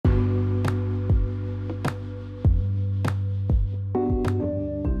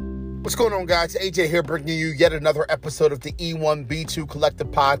What's going on, guys? AJ here, bringing you yet another episode of the E1B2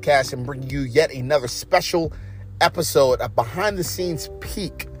 Collective Podcast and bringing you yet another special episode, a behind-the-scenes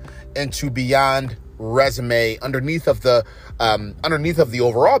peek into Beyond Resume underneath of the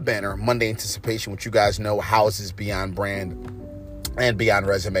overall banner, Monday Anticipation, which you guys know houses Beyond Brand and Beyond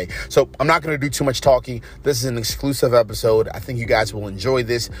Resume. So I'm not going to do too much talking. This is an exclusive episode. I think you guys will enjoy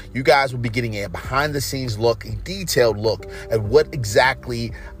this. You guys will be getting a behind-the-scenes look, a detailed look at what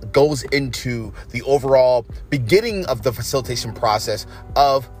exactly goes into the overall beginning of the facilitation process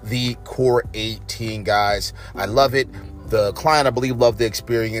of the Core 18, guys. I love it. The client, I believe, loved the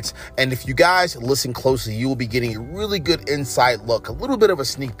experience. And if you guys listen closely, you will be getting a really good inside look, a little bit of a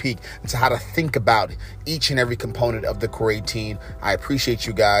sneak peek into how to think about each and every component of the Core 18. I appreciate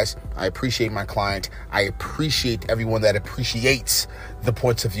you guys. I appreciate my client. I appreciate everyone that appreciates the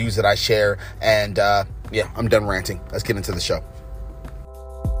points of views that I share. And I'm done ranting. Let's get into the show.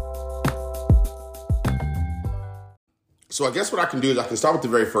 So I guess what I can do is I can start with the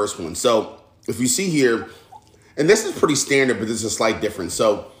very first one. So if you see here, and this is pretty standard, but there's a slight difference.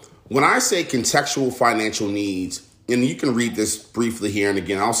 So when I say contextual financial needs, and you can read this briefly here, and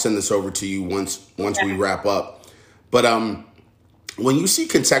again, I'll send this over to you once we wrap up. But when you see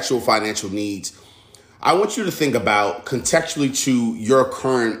contextual financial needs, I want you to think about contextually to your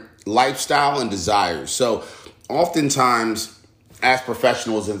current lifestyle and desires. So oftentimes, as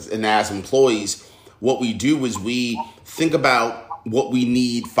professionals and as employees, what we do is we think about what we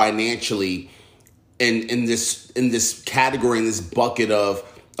need financially in this category, in this bucket of,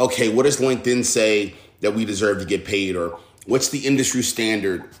 okay, what does LinkedIn say that we deserve to get paid, or what's the industry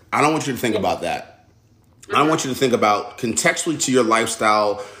standard? I don't want you to think about that. I want you to think about contextually to your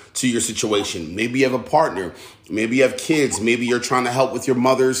lifestyle, to your situation. Maybe you have a partner, maybe you have kids, maybe you're trying to help with your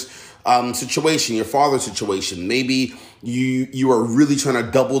mother's situation, your father's situation. Maybe you are really trying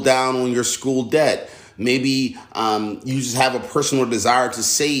to double down on your school debt. Maybe you just have a personal desire to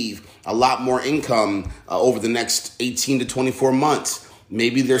save a lot more income over the next 18 to 24 months.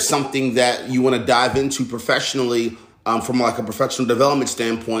 Maybe there's something that you want to dive into professionally from like a professional development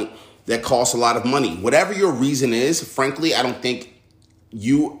standpoint that costs a lot of money. Whatever your reason is, frankly, I don't think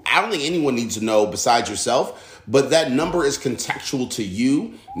anyone needs to know besides yourself, but that number is contextual to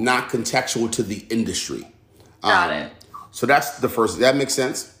you, not contextual to the industry. Got it. So that's the first. That makes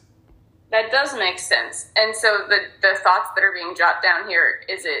sense? That does make sense. And so the thoughts that are being jotted down here,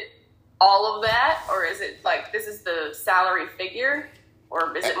 is it all of that, or is it like this is the salary figure,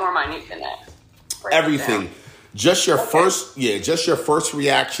 or is it more minute than that? Everything. Just your first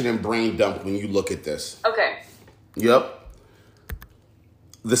reaction and brain dump when you look at this. Okay. Yep.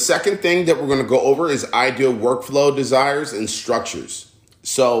 The second thing that we're going to go over is ideal workflow desires and structures.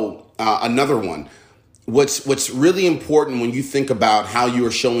 So another one. What's really important when you think about how you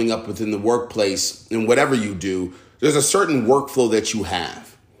are showing up within the workplace and whatever you do, there's a certain workflow that you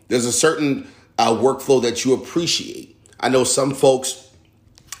have. There's a certain workflow that you appreciate. I know some folks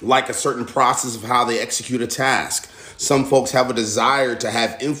like a certain process of how they execute a task. Some folks have a desire to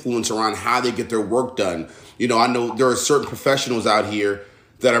have influence around how they get their work done. You know, I know there are certain professionals out here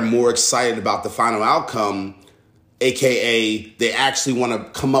that are more excited about the final outcome, AKA they actually want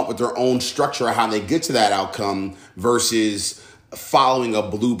to come up with their own structure of how they get to that outcome versus following a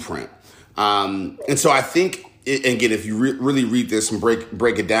blueprint. And so I think, again, if you really read this and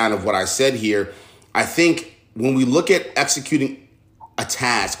break it down of what I said here, I think when we look at executing a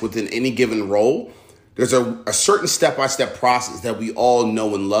task within any given role, there's a certain step-by-step process that we all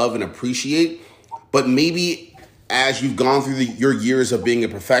know and love and appreciate. But maybe as you've gone through your years of being a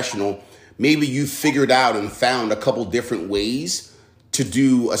professional, maybe you figured out and found a couple different ways to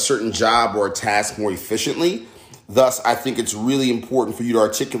do a certain job or a task more efficiently. Thus, I think it's really important for you to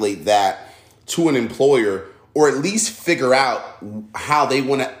articulate that to an employer, or at least figure out how they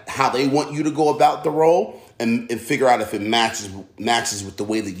want you to go about the role, and figure out if it matches with the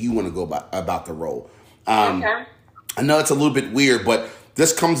way that you want to go about the role. Okay. I know it's a little bit weird, but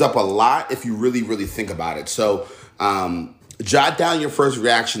this comes up a lot if you really, really think about it. So jot down your first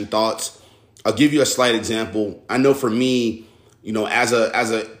reaction thoughts. I'll give you a slight example. I know for me, you know, as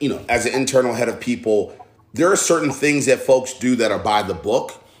an internal head of people, there are certain things that folks do that are by the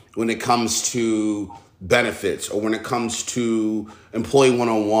book when it comes to benefits, or when it comes to employee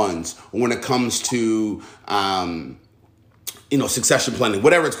one-on-ones, or when it comes to, succession planning,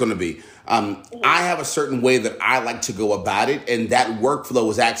 whatever it's going to be. I have a certain way that I like to go about it. And that workflow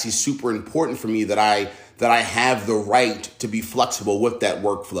is actually super important for me, that I have the right to be flexible with that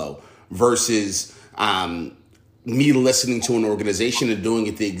workflow versus me listening to an organization and doing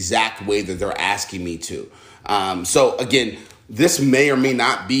it the exact way that they're asking me to. So again, this may or may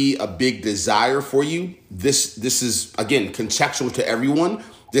not be a big desire for you. This is, again, contextual to everyone.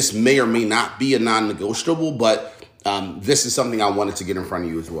 This may or may not be a non-negotiable, but this is something I wanted to get in front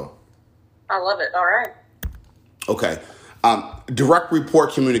of you as well. I love it. All right. Okay. Direct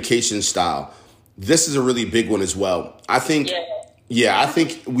report communication style. This is a really big one as well. I think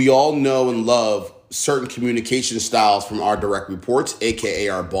we all know and love certain communication styles from our direct reports, aka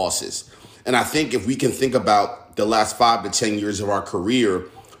our bosses. And I think if we can think about the last 5 to 10 years of our career,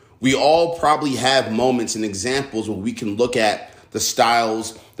 we all probably have moments and examples where we can look at the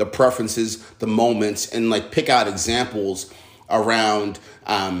styles, the preferences, the moments, and like pick out examples around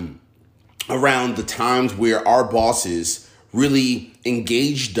the times where our bosses really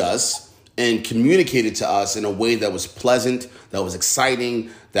engaged us and communicated to us in a way that was pleasant, that was exciting,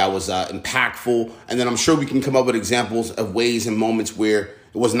 that was impactful. And then I'm sure we can come up with examples of ways and moments where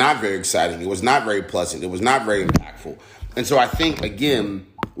it was not very exciting, it was not very pleasant, it was not very impactful. And so I think, again,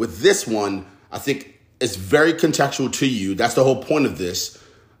 with this one, I think it's very contextual to you. That's the whole point of this.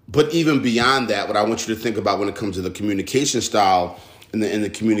 But even beyond that, what I want you to think about when it comes to the communication style and the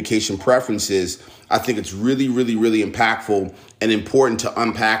communication preferences, I think it's really, really, really impactful and important to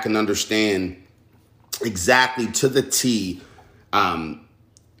unpack and understand exactly to the T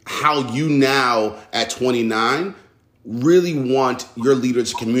how you now at 29 really want your leader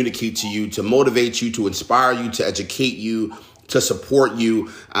to communicate to you, to motivate you, to inspire you, to educate you, to support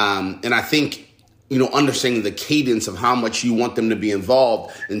you. And I think, understanding the cadence of how much you want them to be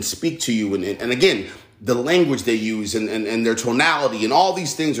involved and speak to you. And again, the language they use and their tonality and all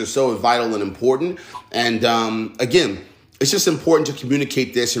these things are so vital and important. And again, it's just important to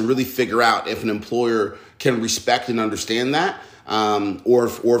communicate this and really figure out if an employer can respect and understand that, or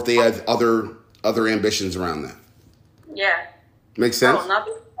if they have other ambitions around that. Yeah. Makes sense? I will not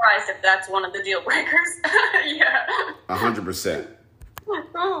be surprised if that's one of the deal breakers. Yeah. 100%.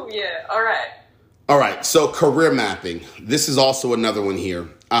 Oh, yeah. All right. So career mapping. This is also another one here.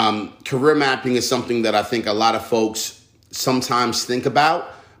 Career mapping is something that I think a lot of folks sometimes think about,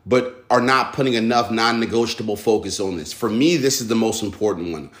 but are not putting enough non-negotiable focus on this. For me, this is the most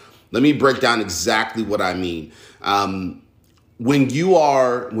important one. Let me break down exactly what I mean. When you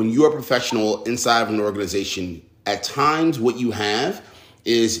are a professional inside of an organization, at times what you have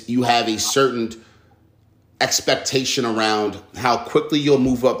is you have a certain expectation around how quickly you'll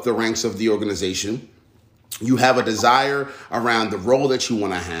move up the ranks of the organization. You have a desire around the role that you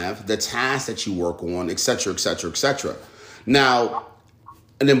want to have, the tasks that you work on, et cetera, et cetera, et cetera. Now,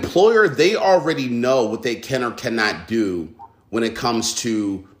 an employer, they already know what they can or cannot do when it comes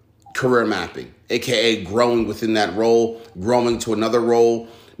to career mapping, aka growing within that role, growing to another role.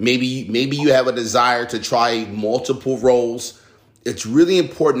 Maybe you have a desire to try multiple roles. It's really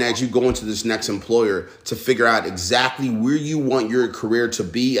important as you go into this next employer to figure out exactly where you want your career to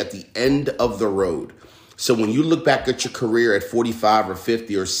be at the end of the road. So when you look back at your career at 45 or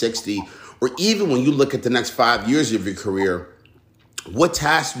 50 or 60, or even when you look at the next 5 years of your career, what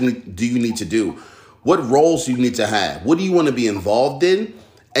tasks do you need to do? What roles do you need to have? What do you want to be involved in?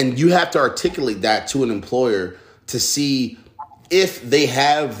 And you have to articulate that to an employer to see if they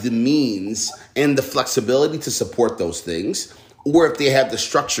have the means and the flexibility to support those things, or if they have the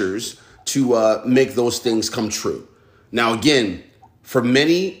structures to make those things come true. Now, again, for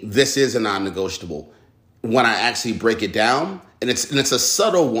many, this is a non-negotiable. When I actually break it down, and it's a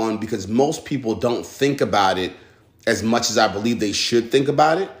subtle one because most people don't think about it as much as I believe they should think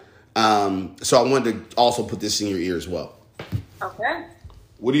about it. So I wanted to also put this in your ear as well. Okay.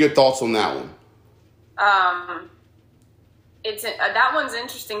 What are your thoughts on that one? That one's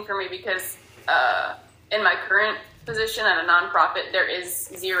interesting for me because in my current position at a nonprofit, there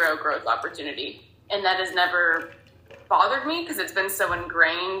is zero growth opportunity, and that has never bothered me because it's been so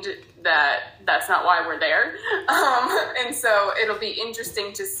ingrained that that's not why we're there. And so it'll be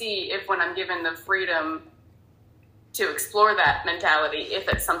interesting to see if when I'm given the freedom to explore that mentality, if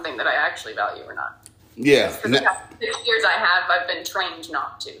it's something that I actually value or not. Yeah. For the past 6 years I've been trained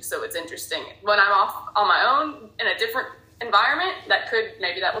not to. So it's interesting. When I'm off on my own in a different environment,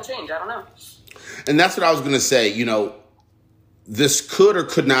 maybe that will change. I don't know. And that's what I was going to say. This could or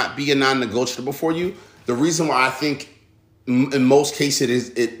could not be a non-negotiable for you. The reason why I think in most cases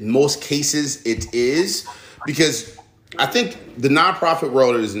it is because I think the nonprofit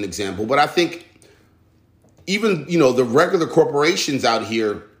world is an example, but I think even, the regular corporations out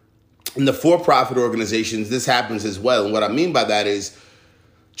here and the for-profit organizations, this happens as well. And what I mean by that is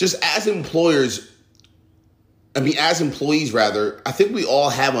just as employees, rather, I think we all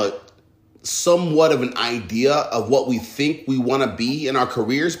have a somewhat of an idea of what we think we want to be in our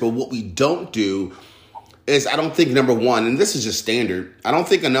careers, but what we don't do is I don't think, number one, and this is just standard, I don't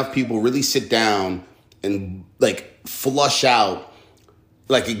think enough people really sit down and like flush out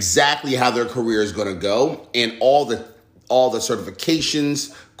like exactly how their career is going to go and all the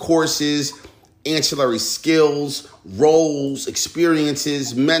certifications, courses, ancillary skills, roles,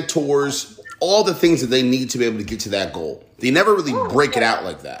 experiences, mentors, all the things that they need to be able to get to that goal. They never really break it out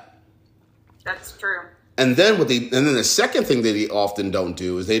like that. That's true. And then the second thing that they often don't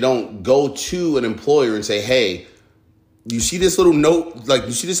do is they don't go to an employer and say, hey, you see this little note, like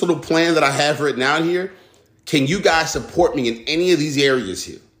you see this little plan that I have written out here? Can you guys support me in any of these areas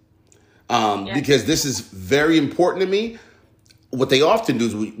here? Because this is very important to me. What they often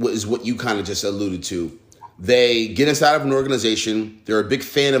do is what you kind of just alluded to. They get inside of an organization. They're a big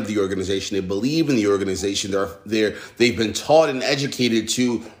fan of the organization. They believe in the organization. They've been taught and educated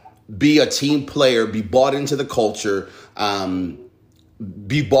to be a team player, be bought into the culture,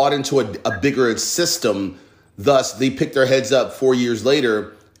 be bought into a bigger system. Thus, they pick their heads up 4 years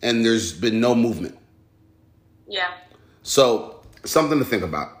later, and there's been no movement. Yeah. So, something to think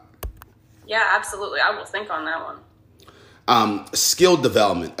about. Yeah, absolutely. I will think on that one. Skill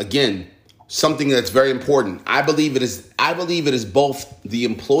development. Again, something that's very important. I believe it is both the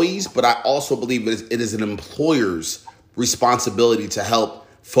employees, but I also believe it is an employer's responsibility to help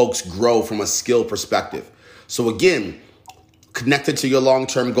folks grow from a skill perspective. So again, connected to your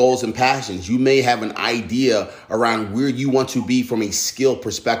long-term goals and passions, you may have an idea around where you want to be from a skill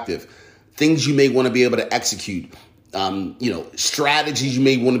perspective, things you may want to be able to execute, strategies you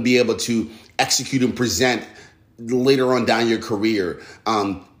may want to be able to execute and present later on down your career.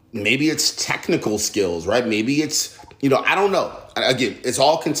 Maybe it's technical skills, right? Maybe it's, I don't know. Again, it's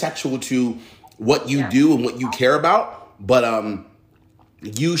all contextual to what you do and what you care about. But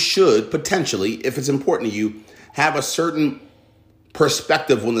you should potentially, if it's important to you, have a certain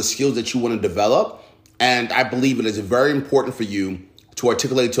perspective on the skills that you want to develop. And I believe it is very important for you to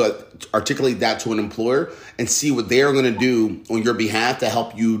articulate that to an employer and see what they're going to do on your behalf to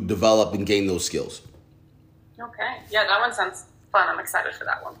help you develop and gain those skills. Okay. Yeah, that one sounds fun. I'm excited for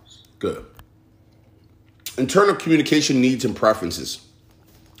that one. Good. Internal communication needs and preferences.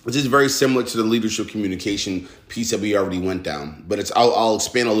 This is very similar to the leadership communication piece that we already went down, but I'll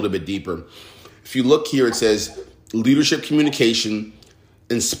expand a little bit deeper. If you look here, it says leadership communication,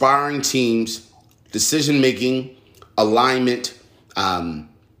 inspiring teams, decision-making, alignment,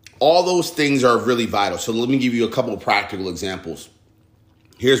 all those things are really vital. So let me give you a couple of practical examples.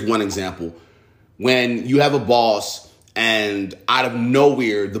 Here's one example. When you have a boss and out of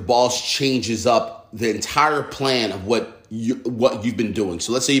nowhere, the boss changes up the entire plan of what you've been doing.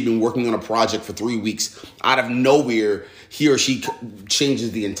 So let's say you've been working on a project for 3 weeks. Out of nowhere, he or she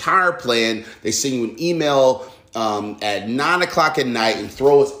changes the entire plan. They send you an email at 9 o'clock at night and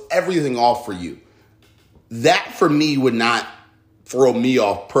throws everything off for you. That for me would not throw me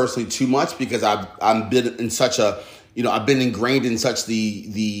off personally too much because I've been in such a, I've been ingrained in such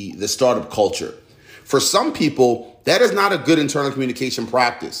the startup culture. For some people, that is not a good internal communication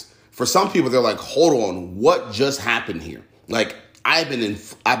practice. For some people, they're like, hold on, what just happened here? Like, I've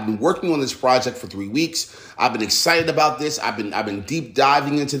been working on this project for 3 weeks. I've been excited about this. I've been deep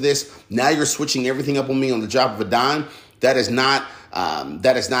diving into this. Now you're switching everything up on me on the drop of a dime. That is not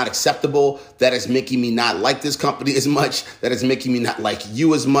acceptable. That is making me not like this company as much. That is making me not like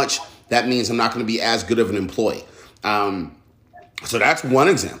you as much. That means I'm not going to be as good of an employee. So that's one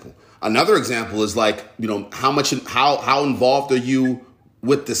example. Another example is like, how involved are you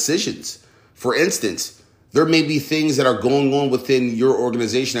with decisions? For instance, there may be things that are going on within your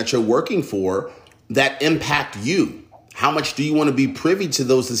organization that you're working for that impact you. How much do you want to be privy to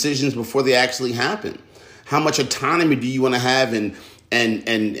those decisions before they actually happen? How much autonomy do you want to have and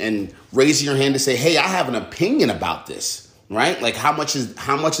raising your hand to say, hey, I have an opinion about this, right? Like how much is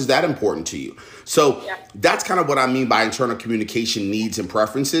that important to you? So that's kind of what I mean by internal communication needs and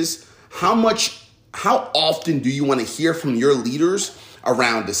preferences. How often do you want to hear from your leaders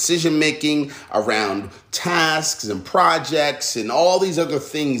around decision making, around tasks and projects and all these other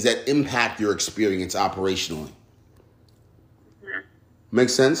things that impact your experience operationally? Mm-hmm. Make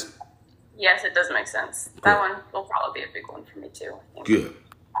sense? Yes, it does make sense. Good. That one will probably be a big one for me too, I think. Good.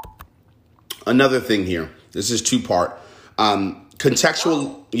 Another thing here. This is 2-part.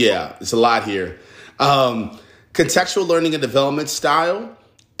 Contextual. Yeah, it's a lot here. Contextual learning and development style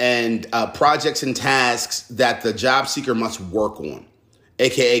and projects and tasks that the job seeker must work on,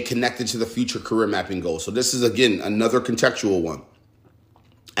 aka connected to the future career mapping goals. So this is, again, another contextual one.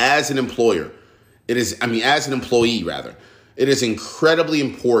 As an employee, it is incredibly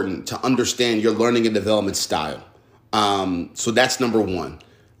important to understand your learning and development style. So that's number one.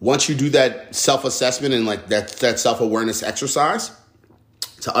 Once you do that self-assessment and like that self-awareness exercise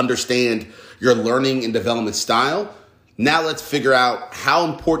to understand your learning and development style, now let's figure out how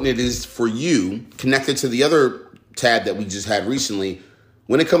important it is for you, connected to the other tab that we just had recently,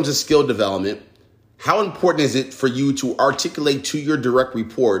 when it comes to skill development. How important is it for you to articulate to your direct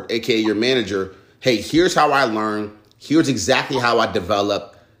report, aka your manager, hey, here's how I learn, here's exactly how I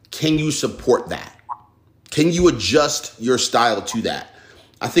develop. Can you support that? Can you adjust your style to that?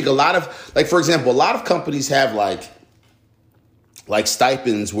 I think a lot of, like, for example, a lot of companies have like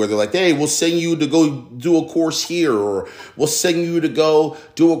stipends where they're like, hey, we'll send you to go do a course here, or we'll send you to go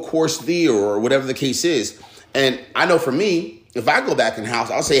do a course there, or whatever the case is. And I know for me, if I go back in house,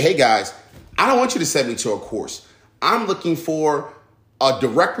 I'll say, hey guys, I don't want you to send me to a course. I'm looking for a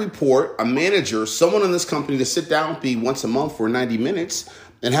direct report, a manager, someone in this company to sit down with me once a month for 90 minutes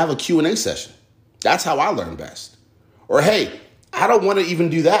and have a Q&A session. That's how I learn best. Or, hey, I don't want to even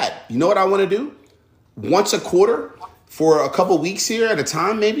do that. You know what I want to do? Once a quarter for a couple weeks here at a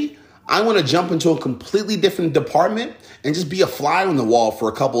time, maybe, I want to jump into a completely different department and just be a fly on the wall for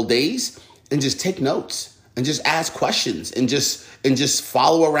a couple days and just take notes and just ask questions and just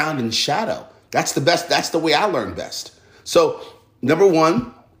follow around and shadow. That's the best. That's the way I learn best. So, number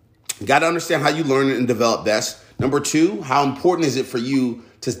one, you got to understand how you learn and develop best. Number two, how important is it for you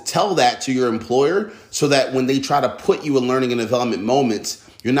to tell that to your employer so that when they try to put you in learning and development moments,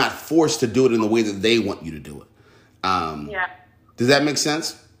 you're not forced to do it in the way that they want you to do it. Yeah. Does that make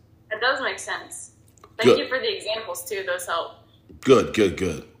sense? It does make sense. Thank you for the examples too. Those help.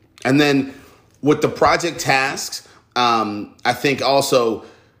 Good. And then with the project tasks, I think also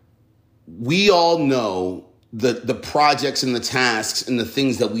we all know the projects and the tasks and the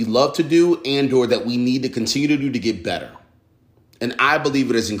things that we love to do and or that we need to continue to do to get better. And I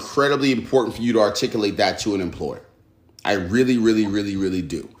believe it is incredibly important for you to articulate that to an employer. I really, really, really, really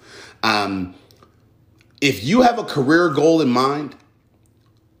do. If you have a career goal in mind,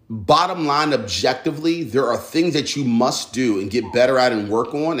 bottom line, objectively, there are things that you must do and get better at and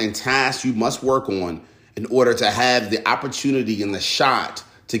work on, and tasks you must work on in order to have the opportunity and the shot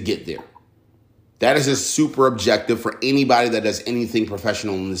to get there. That is just super objective for anybody that does anything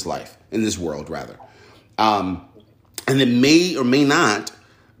professional in this life, in this world, rather. And it may or may not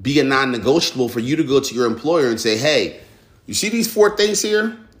be a non-negotiable for you to go to your employer and say, hey, you see these 4 things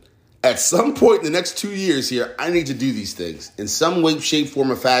here? At some point in the next 2 years here, I need to do these things in some way, shape,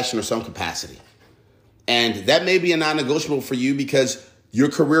 form, or fashion, or some capacity. And that may be a non-negotiable for you because your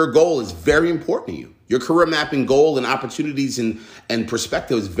career goal is very important to you. Your career mapping goal and opportunities and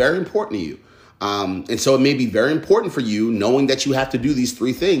perspective is very important to you. And so it may be very important for you, knowing that you have to do these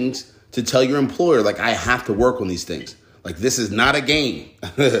 3 things, to tell your employer, like, I have to work on these things. Like, this is not a game.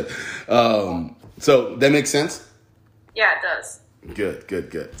 So that makes sense? Yeah, it does. Good.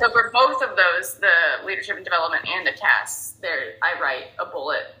 So for both of those, the leadership and development and the tasks, I write a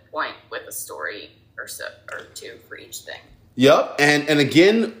bullet point with a story or 2 for each thing. Yep. And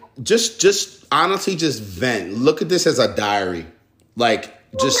again, just honestly, just vent. Look at this as a diary. Like,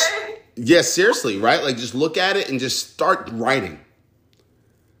 just, yeah, seriously, right? Like, just look at it and just start writing.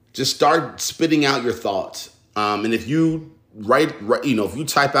 Just start spitting out your thoughts. And if you write, if you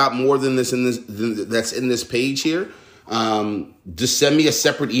type out more than that's in this page here, just send me a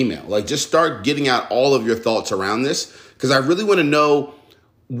separate email. Like, just start getting out all of your thoughts around this, because I really want to know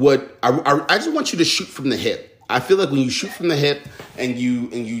what I just want you to shoot from the hip. I feel like when you shoot from the hip and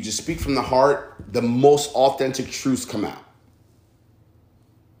you just speak from the heart, the most authentic truths come out.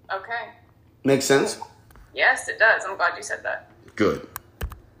 Okay. Make sense? Yes, it does. I'm glad you said that. Good.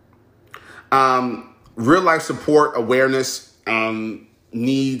 Real life support awareness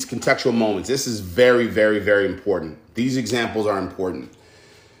needs contextual moments. This is very, very, very important. These examples are important.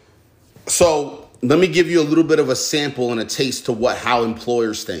 So let me give you a little bit of a sample and a taste to how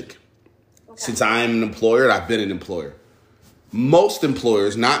employers think. Okay. Since I am an employer and I've been an employer. Most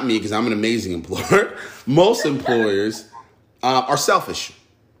employers, not me because I'm an amazing employer, most employers are selfish,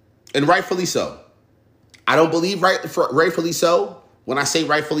 and rightfully so. I don't believe rightfully so. When I say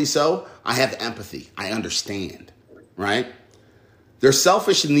rightfully so, I have empathy. I understand, right? They're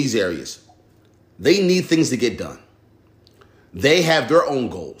selfish in these areas. They need things to get done. They have their own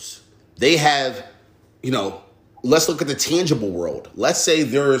goals. They have, let's look at the tangible world. Let's say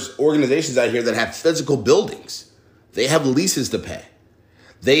there's organizations out here that have physical buildings. They have leases to pay.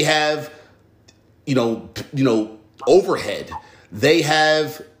 They have, overhead. They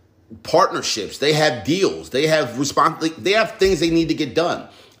have partnerships. They have deals. They have they have things they need to get done.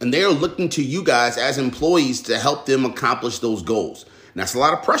 And they are looking to you guys as employees to help them accomplish those goals. And that's a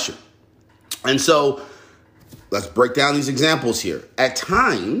lot of pressure. And so let's break down these examples here. At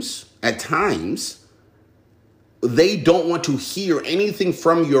times, they don't want to hear anything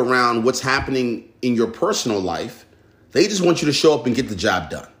from you around what's happening in your personal life. They just want you to show up and get the job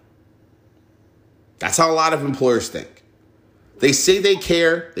done. That's how a lot of employers think. They say they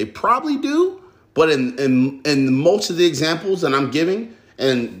care. They probably do. But in most of the examples that I'm giving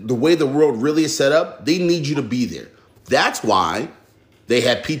and the way the world really is set up, they need you to be there. That's why they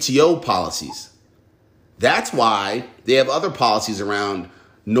have PTO policies. That's why they have other policies around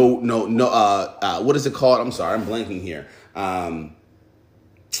what is it called? I'm sorry, I'm blanking here.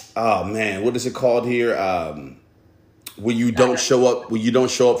 What is it called here? When you don't show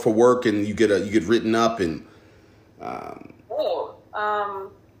up for work and you get written up and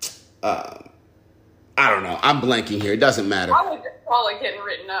I don't know. I'm blanking here. It doesn't matter. I would call it getting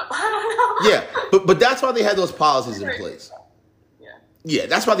written up. I don't know. Yeah, but that's why they have those policies in place. Yeah,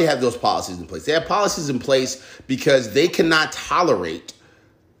 that's why they have those policies in place. They have policies in place because they cannot tolerate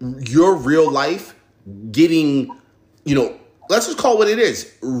your real life getting, let's just call it what it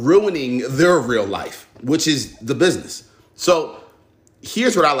is, ruining their real life, which is the business. So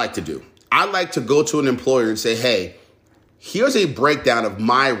here's what I like to do. I like to go to an employer and say, hey, here's a breakdown of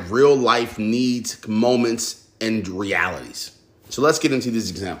my real life needs, moments, and realities. So let's get into these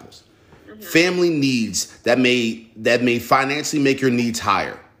examples. Mm-hmm. Family needs that may financially make your needs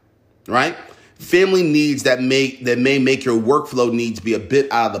higher, right? Family needs that may make your workflow needs be a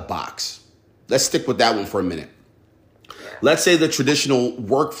bit out of the box. Let's stick with that one for a minute. Let's say the traditional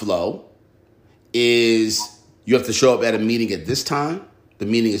workflow is you have to show up at a meeting at this time. The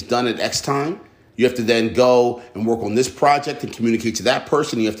meeting is done at X time. You have to then go and work on this project and communicate to that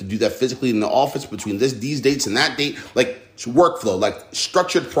person. You have to do that physically in the office between these dates and that date. Like it's workflow, like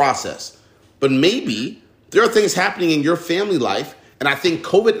structured process. But maybe there are things happening in your family life, and I think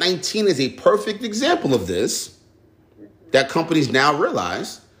COVID-19 is a perfect example of this, that companies now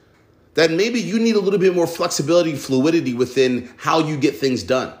realize that maybe you need a little bit more flexibility, fluidity within how you get things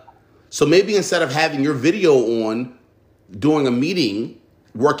done. So maybe instead of having your video on during a meeting,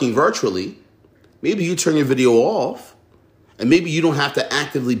 working virtually, maybe you turn your video off, and maybe you don't have to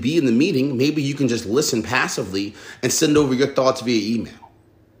actively be in the meeting. Maybe you can just listen passively and send over your thoughts via email.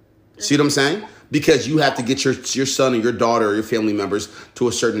 See what I'm saying? Because you have to get your son or your daughter or your family members to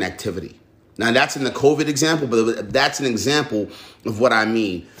a certain activity. Now, that's in the COVID example, but that's an example of what I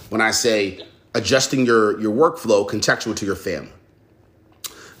mean when I say adjusting your workflow contextual to your family.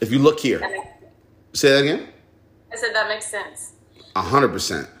 If you look here, say that again? I said that makes sense.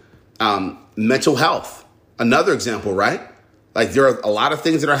 100%. Mental health, another example, right? Like there are a lot of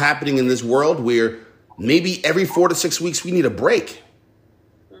things that are happening in this world where maybe every 4 to 6 weeks we need a break.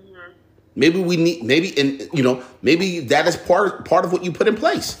 Mm-hmm. Maybe that is part of what you put in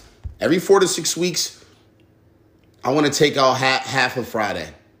place. Every 4 to 6 weeks, I want to take out half of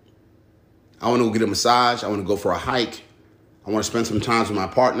Friday. I want to go get a massage. I want to go for a hike. I want to spend some time with my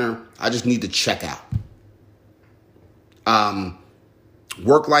partner. I just need to check out.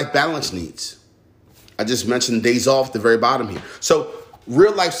 Work-life balance needs. I just mentioned days off at the very bottom here. So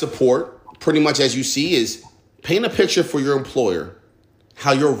real life support, pretty much as you see, is paint a picture for your employer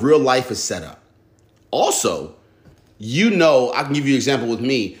how your real life is set up. Also, I can give you an example with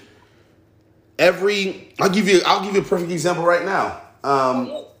me. I'll give you a perfect example right now.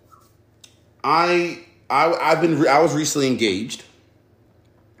 I was recently engaged,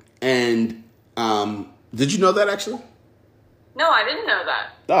 and did you know that actually? No, I didn't know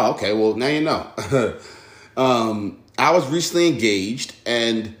that. Oh, okay. Well, now you know. I was recently engaged,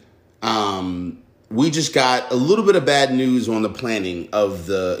 and we just got a little bit of bad news on the planning of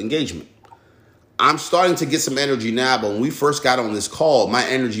the engagement. I'm starting to get some energy now, but when we first got on this call, my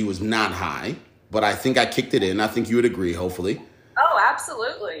energy was not high, but I think I kicked it in. I think you would agree, hopefully. Oh,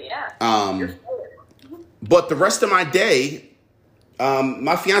 absolutely, yeah. But the rest of my day,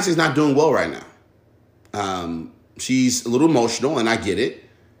 my fiance is not doing well right now. She's a little emotional, and I get it.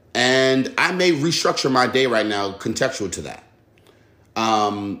 And I may restructure my day right now contextual to that.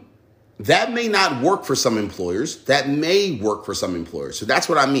 That may not work for some employers. That may work for some employers. So that's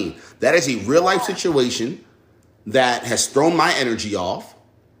what I mean. That is a real life situation that has thrown my energy off.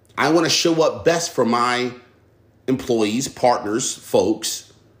 I want to show up best for my employees, partners,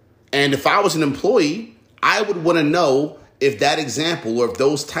 folks. And if I was an employee, I would want to know if that example or if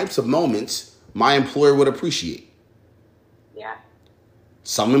those types of moments my employer would appreciate. Yeah.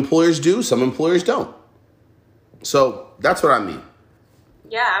 Some employers do, some employers don't. So that's what I mean.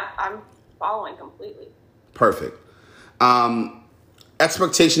 Yeah, I'm following completely. Perfect.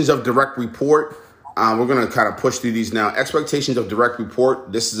 Expectations of direct report. We're going to kind of push through these now. Expectations of direct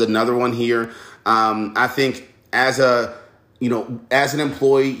report. This is another one here. I think as as an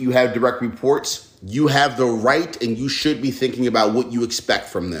employee, you have direct reports. You have the right and you should be thinking about what you expect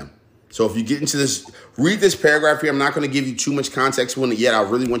from them. So if you get into this, read this paragraph here. I'm not going to give you too much context on it yet. I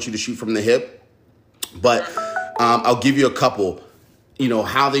really want you to shoot from the hip. But I'll give you a couple.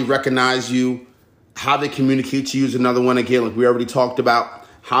 How they recognize you, how they communicate to you is another one. Again, like we already talked about,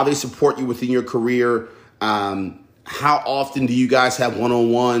 how they support you within your career. How often do you guys have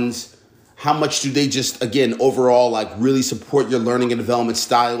one-on-ones? How much do they just, again, overall, like really support your learning and development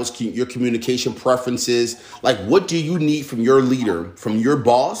styles, your communication preferences? Like, what do you need from your leader, from your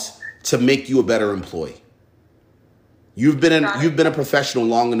boss, to make you a better employee? You've been a professional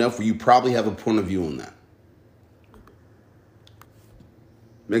long enough where you probably have a point of view on that.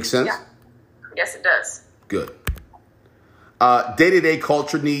 Make sense? Yeah. Yes, it does. Good. Day-to-day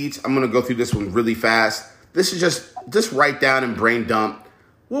culture needs. I'm going to go through this one really fast. This is just write down and brain dump.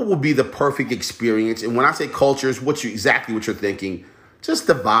 What will be the perfect experience? And when I say cultures, exactly what you're thinking. Just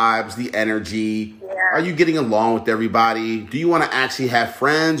the vibes, the energy. Yeah. Are you getting along with everybody? Do you want to actually have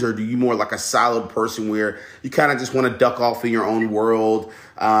friends, or do you more like a solid person where you kind of just want to duck off in your own world?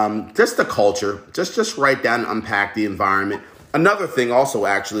 Just the culture. Just write down and unpack the environment. Another thing also,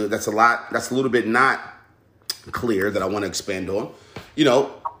 actually, that's a little bit not clear that I want to expand on.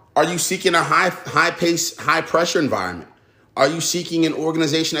 Are you seeking a high pace, high pressure environment? Are you seeking an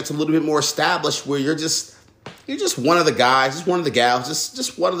organization that's a little bit more established where you're just one of the guys, just one of the gals,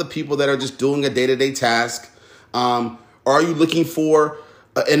 just one of the people that are just doing a day-to-day task? Or are you looking for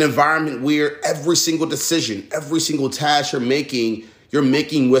an environment where every single decision, every single task you're making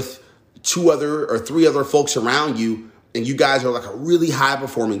with 2 other or 3 other folks around you, and you guys are like a really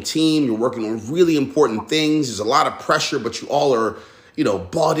high-performing team. You're working on really important things. There's a lot of pressure, but you all are,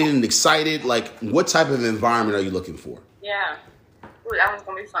 bought in and excited. Like, what type of environment are you looking for? Yeah. Ooh, that one's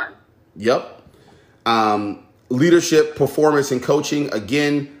going to be fun. Yep. Leadership, performance, and coaching.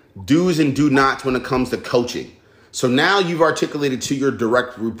 Again, do's and do nots when it comes to coaching. So now you've articulated to your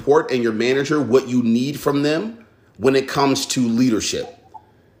direct report and your manager what you need from them when it comes to leadership,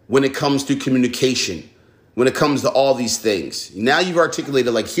 when it comes to communication, when it comes to all these things. Now you've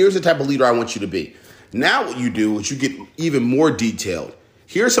articulated, like, here's the type of leader I want you to be. Now what you do is you get even more detailed.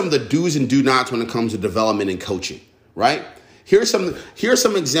 Here's some of the do's and do nots when it comes to development and coaching, right? Here's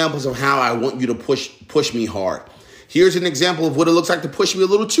some examples of how I want you to push me hard. Here's an example of what it looks like to push me a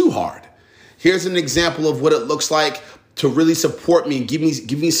little too hard. Here's an example of what it looks like to really support me and give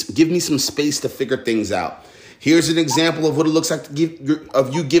me some space to figure things out. Here's an example of what it looks like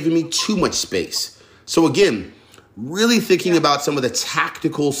of you giving me too much space. So again, really thinking about some of the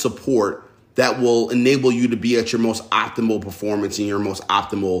tactical support that will enable you to be at your most optimal performance and your most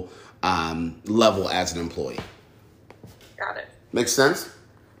optimal level as an employee. Got it. Makes sense?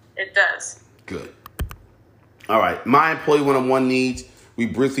 It does. Good. All right. My employee one-on-one needs. We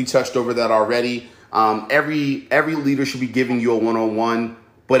briefly touched over that already. Every leader should be giving you a one-on-one,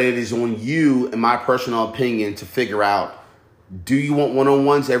 but it is on you, in my personal opinion, to figure out, do you want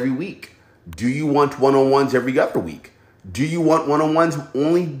one-on-ones every week? Do you want one-on-ones every other week? Do you want one-on-ones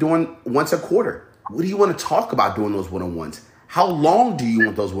only doing once a quarter? What do you want to talk about doing those one-on-ones? How long do you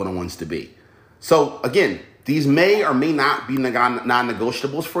want those one-on-ones to be? So again, these may or may not be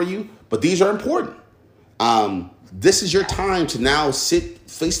non-negotiables for you, but these are important. This is your time to now sit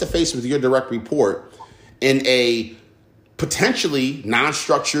face-to-face with your direct report in a potentially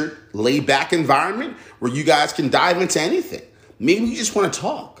non-structured, laid-back environment where you guys can dive into anything. Maybe you just want to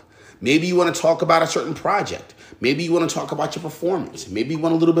talk. Maybe you want to talk about a certain project. Maybe you want to talk about your performance. Maybe you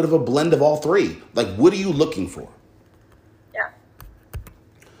want a little bit of a blend of all three. Like, what are you looking for? Yeah.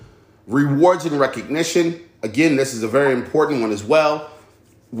 Rewards and recognition. Again, this is a very important one as well.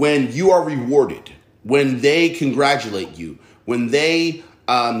 When you are rewarded, when they congratulate you, when they,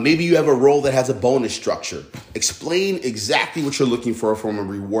 maybe you have a role that has a bonus structure, explain exactly what you're looking for from a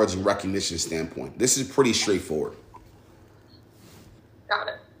rewards and recognition standpoint. This is pretty straightforward. Got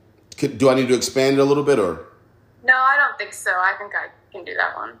it. Do I need to expand it a little bit, or? No, I don't think so. I think I can do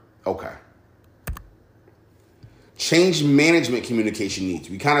that one. Okay. Change management communication needs.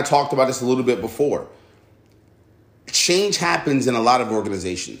 We kind of talked about this a little bit before. Change happens in a lot of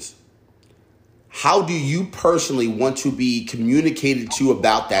organizations. How do you personally want to be communicated to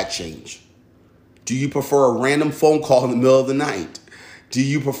about that change? Do you prefer a random phone call in the middle of the night? Do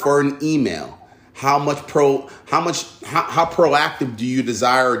you prefer an email? How proactive do you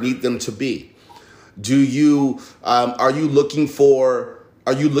desire or need them to be? Are you looking for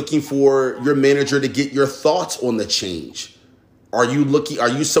your manager to get your thoughts on the change? Are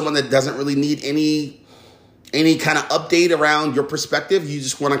you someone that doesn't really need any kind of update around your perspective? You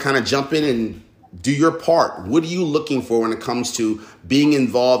just want to kind of jump in Do your part. What are you looking for when it comes to being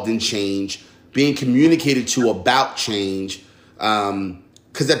involved in change, being communicated to about change?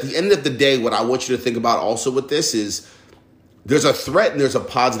 Because at the end of the day, what I want you to think about also with this is there's a threat and there's a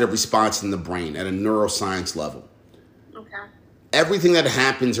positive response in the brain at a neuroscience level. Okay. Everything that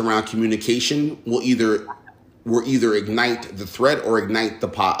happens around communication will either ignite the threat or ignite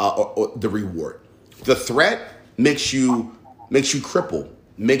the reward. The threat makes you cripple,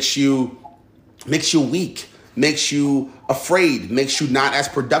 makes you weak, makes you afraid, makes you not as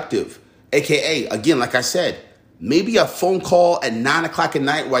productive. AKA, again, like I said, maybe a phone call at 9 o'clock at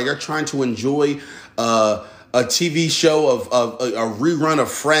night while you're trying to enjoy a TV show of a rerun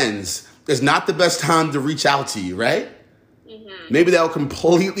of Friends is not the best time to reach out to you, right? Mm-hmm. Maybe that'll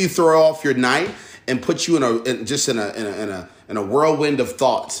completely throw off your night and put you in a whirlwind of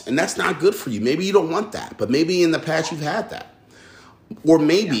thoughts, and that's not good for you. Maybe you don't want that, but maybe in the past you've had that, or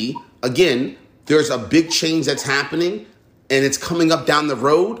maybe again there's a big change that's happening and it's coming up down the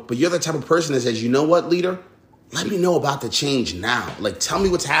road, but you're the type of person that says, you know what, leader, let me know about the change now. Like, tell me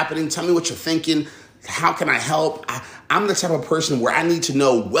what's happening, tell me what you're thinking. How can I help? I'm the type of person where I need to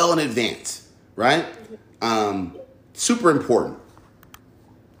know well in advance, right? Super important.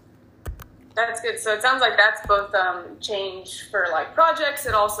 That's good. So it sounds like that's both change for like projects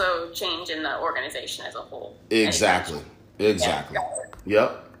and also change in the organization as a whole. Exactly. Yeah,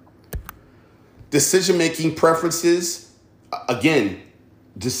 Yep. Decision-making preferences. Again,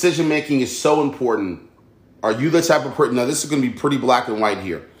 decision-making is so important. Are you the type of person, now this is going to be pretty black and white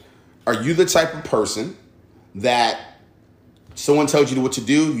here. Are you the type of person that someone tells you what to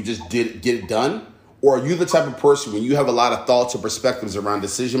do, you just get it done? Or are you the type of person when you have a lot of thoughts or perspectives around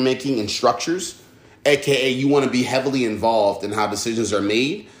decision-making and structures, aka you want to be heavily involved in how decisions are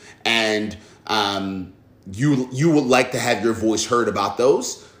made, and you would like to have your voice heard about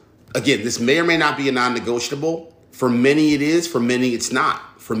those? Again, this may or may not be a non-negotiable. For many it is, for many it's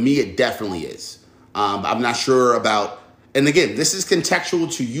not. For me, it definitely is. I'm not sure about, and again, this is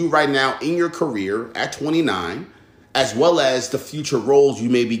contextual to you right now in your career at 29, as well as the future roles you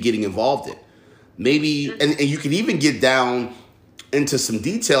may be getting involved in. Maybe, and you can even get down into some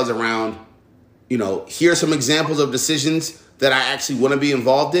details around, here are some examples of decisions that I actually want to be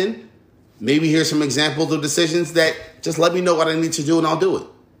involved in. Maybe here's some examples of decisions that just let me know what I need to do and I'll do it.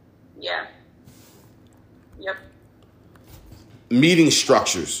 Yeah. Yep. Meeting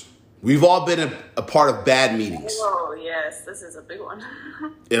structures. We've all been a part of bad meetings. Oh, yes. This is a big one.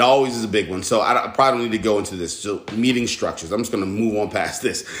 It always is a big one. So I probably don't need to go into this. So meeting structures. I'm just going to move on past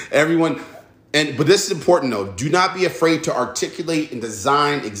this. But this is important, though. Do not be afraid to articulate and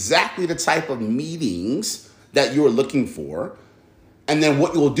design exactly the type of meetings that you're looking for. And then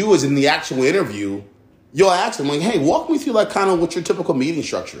what you'll do is in the actual interview, you'll ask them, like, hey, walk me through kind of what your typical meeting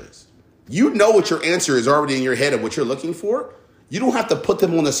structure is. You know what your answer is already in your head of what you're looking for. You don't have to put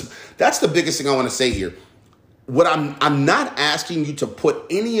them on this. That's the biggest thing I want to say here. What I'm not asking you to put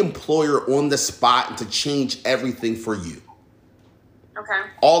any employer on the spot and to change everything for you. Okay.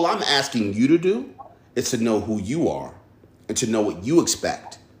 All I'm asking you to do is to know who you are and to know what you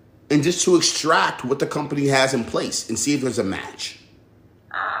expect and just to extract what the company has in place and see if there's a match.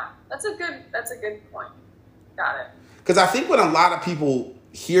 That's a good point. Got it. Because I think when a lot of people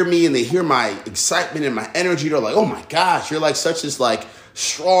hear me and they hear my excitement and my energy, they're like, oh my gosh, you're like such this like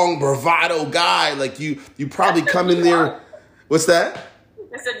strong bravado guy. Like you probably come in there. What's that?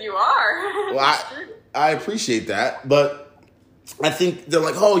 I said you are. Well, I appreciate that. But I think they're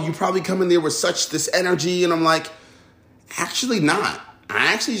like, oh, you probably come in there with such this energy. And I'm like, actually not.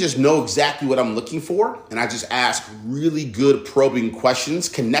 I actually just know exactly what I'm looking for. And I just ask really good probing questions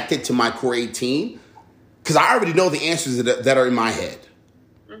connected to my core 18. Because I already know the answers that are in my head.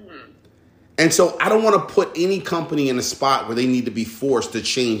 Mm-hmm. And so I don't want to put any company in a spot where they need to be forced to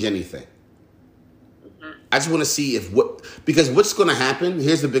change anything. Mm-hmm. I just want to see because what's going to happen,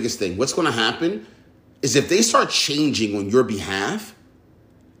 here's the biggest thing. What's going to happen is if they start changing on your behalf,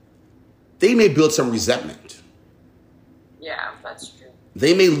 they may build some resentment. Yeah, that's true.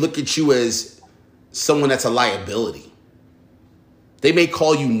 They may look at you as someone that's a liability. They may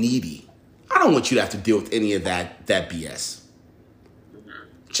call you needy. I don't want you to have to deal with any of that BS. Mm-hmm.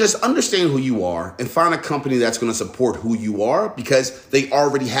 Just understand who you are and find a company that's going to support who you are because they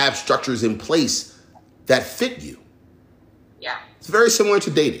already have structures in place that fit you. Yeah. It's very similar to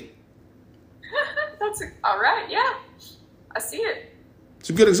dating. All right, yeah. I see it. It's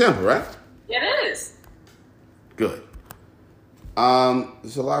a good example, right? It is. Good.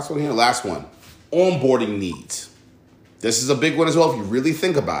 This is the last one here. Last one. Onboarding needs. This is a big one as well if you really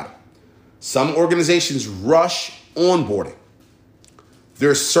think about it. Some organizations rush onboarding.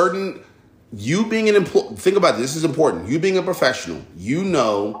 There's certain You being an employee, think about this is important. You being a professional, you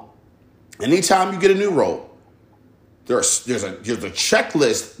know, anytime you get a new role, there's a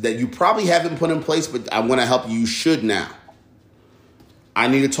checklist that you probably haven't put in place, but I want to help you. You should now. I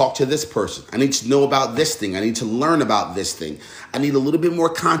need to talk to this person. I need to know about this thing. I need to learn about this thing. I need a little bit more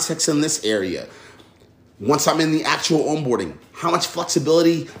context in this area. Once I'm in the actual onboarding, how much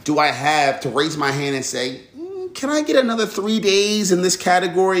flexibility do I have to raise my hand and say, can I get another 3 days in this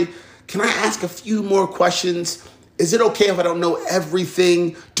category? Can I ask a few more questions? Is it okay if I don't know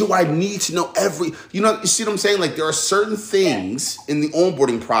everything? Do I need to know you see what I'm saying? Like there are certain things in the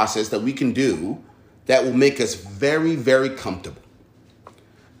onboarding process that we can do that will make us very, very comfortable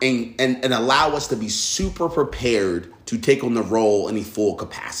and allow us to be super prepared to take on the role in a full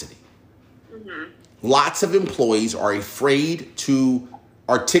capacity. Mm-hmm. Lots of employees are afraid to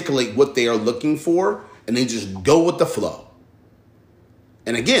articulate what they are looking for, and they just go with the flow.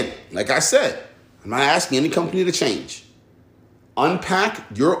 And again, like I said, I'm not asking any company to change. Unpack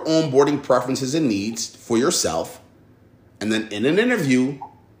your onboarding preferences and needs for yourself, and then in an interview,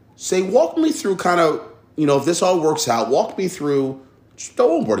 say, walk me through kind of, if this all works out, walk me through the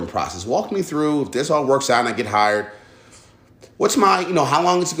onboarding process. Walk me through, if this all works out and I get hired, what's my, how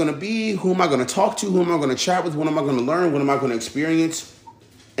long is it going to be? Who am I going to talk to? Who am I going to chat with? What am I going to learn? What am I going to experience?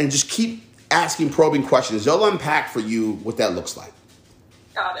 And just keep asking probing questions. They'll unpack for you what that looks like.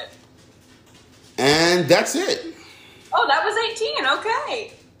 Got it. And that's it. Oh, that was 18.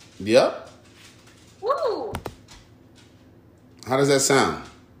 Okay. Yep. Woo. How does that sound?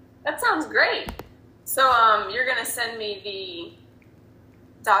 That sounds great. So, you're going to send me the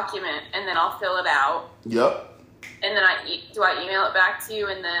document and then I'll fill it out. Yep. And then do I email it back to you?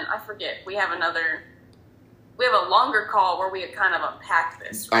 And then I forget, we have a longer call where we kind of unpack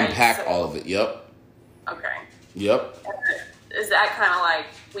this, right? Unpack all of it. Yep. Okay. Yep. Is that kind of like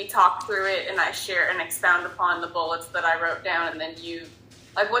we talk through it and I share and expound upon the bullets that I wrote down, and then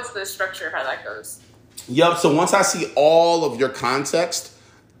what's the structure of how that goes? Yep. So once I see all of your context,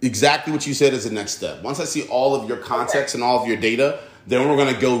 exactly what you said is the next step. Once I see all of your context and all of your data, then we're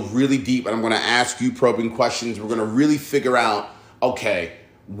going to go really deep and I'm going to ask you probing questions. We're going to really figure out, okay,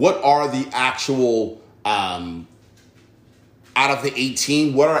 what are the actual, out of the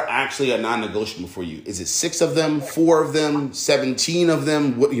 18, what are actually a non-negotiable for you? Is it 6 of them, 4 of them, 17 of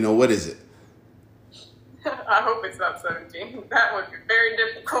them? What is it? I hope it's not 17. That would be very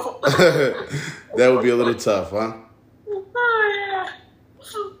difficult. That would be a little tough, huh? Oh, yeah.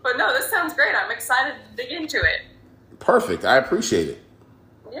 But no, this sounds great. I'm excited to dig into it. Perfect. I appreciate it.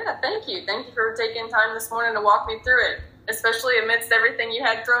 Yeah, thank you. Thank you for taking time this morning to walk me through it, especially amidst everything you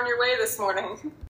had thrown your way this morning.